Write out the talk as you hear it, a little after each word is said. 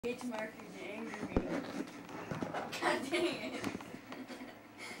H marker to anger me. God dang it.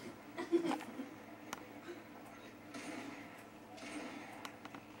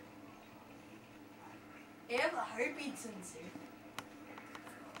 I have a heartbeat sensor.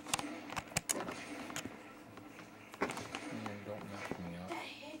 Man, don't mess me up. That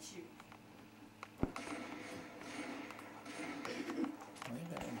hit you. Why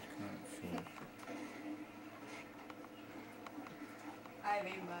that one's kind of short? I have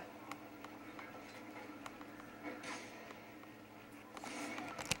aimbot.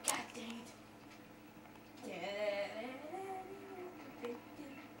 God dang it.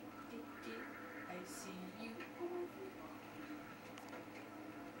 I see you.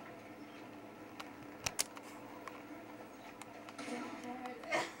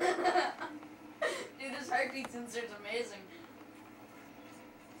 Dude, this heartbeat sensor is amazing.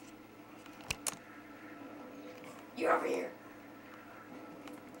 You're over here.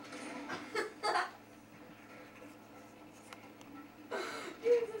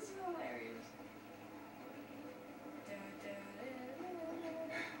 Dude, this is hilarious.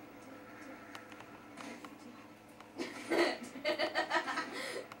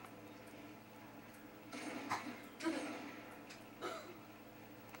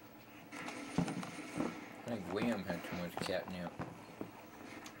 I think William had too much catnip.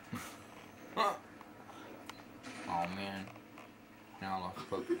 Oh man. Now I lost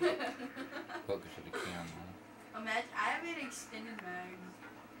focus. Focus of the camera. Imagine, I have an extended mag.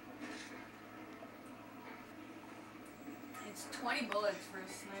 It's 20 bullets for a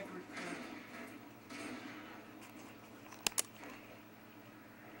sniper clip.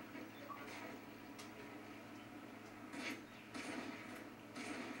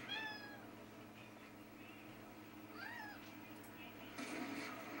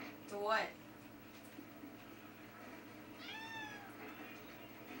 To what?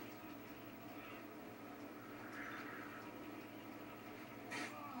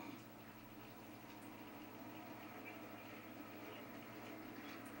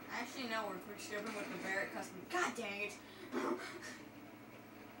 Actually, no, we're quick shipping with the Barrett custom. God dang it!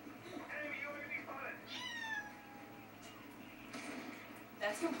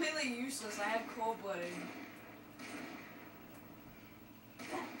 That's completely useless. I have cold-blooded.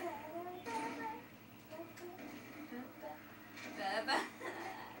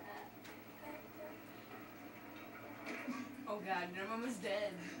 Oh god, I'm almost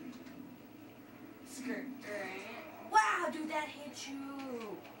dead. Skirt. Wow, dude, that hit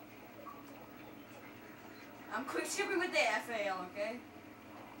you. I'm quick skipping with the FAL, okay?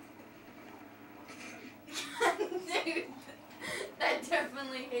 Dude, that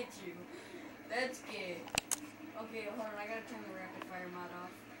definitely hit you. That's good. Okay, hold on, I gotta turn the rapid fire mod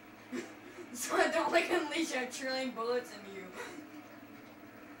off. So I don't like unleash a trillion bullets into you.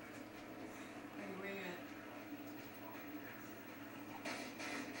 Okay, wait a minute.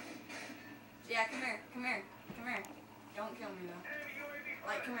 Yeah, come here, come here, come here. Don't kill me though.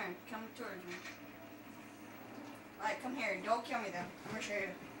 Like, come here, come towards me. Like, come here, don't kill me though. I'm gonna show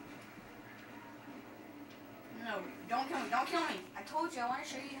you. No, don't kill me, don't kill me. I told you, I want to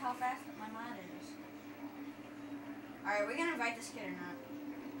show you how fast my mod is. Alright, we gonna invite this kid or not?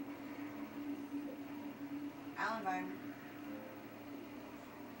 I'll invite him.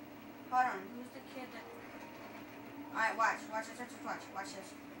 Hold on, who's the kid that... Alright, watch this.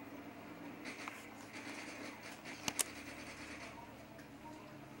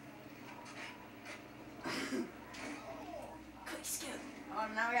 Quick skip. Oh,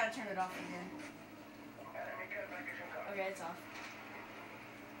 now we gotta turn it off again. Okay, it's off.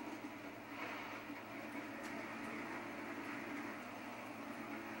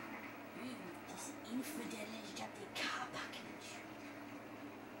 This infidel has got the car package.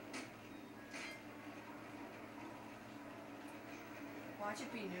 Watch it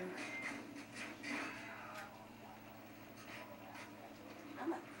be nuke.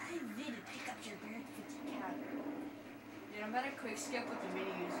 I did pick up your Barrett 50 cal. Dude, I'm about to quick skip with the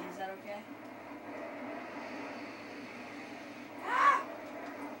mini Uzi. Is that okay? Ah!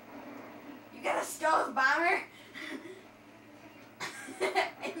 You got a stealth bomber?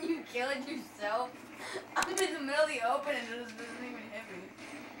 And you kill it yourself? I'm in the middle of the open and it doesn't even hit me.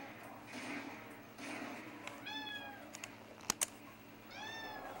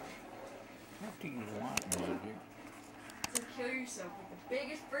 What do you want, Major? To kill yourself with the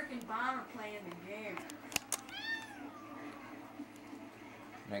biggest freaking bomber plane in the game.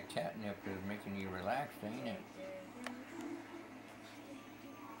 That catnip is making you relaxed, ain't it?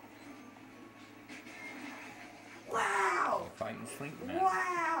 Wow! Fight and sleep now.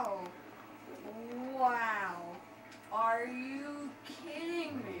 Wow! Wow! Are you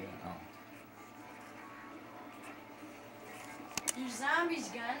kidding me? Oh. Your zombies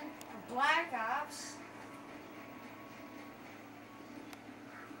gun for Black Ops.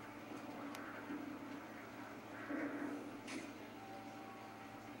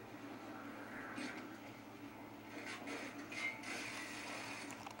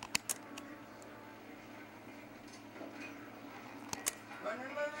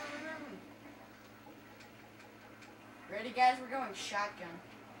 Ready, guys? We're going shotgun.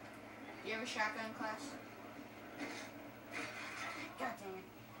 Do you have a shotgun, class? God dang it.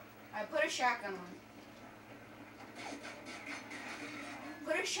 I put a shotgun on.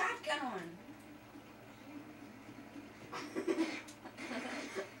 Put a shotgun on.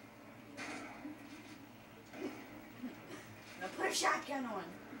 Now put a shotgun on.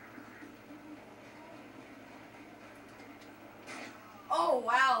 Oh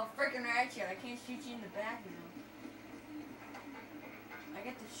wow, freaking ratchet. I can't shoot you in the back now. I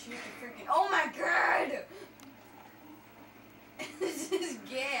get to shoot the freaking. Oh my god! This is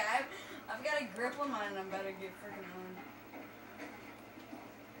gay. I've got a grip on mine and I'm about to get freaking on.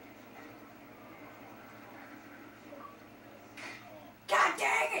 God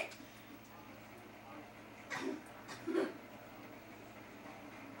dang it!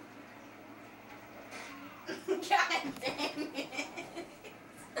 God dang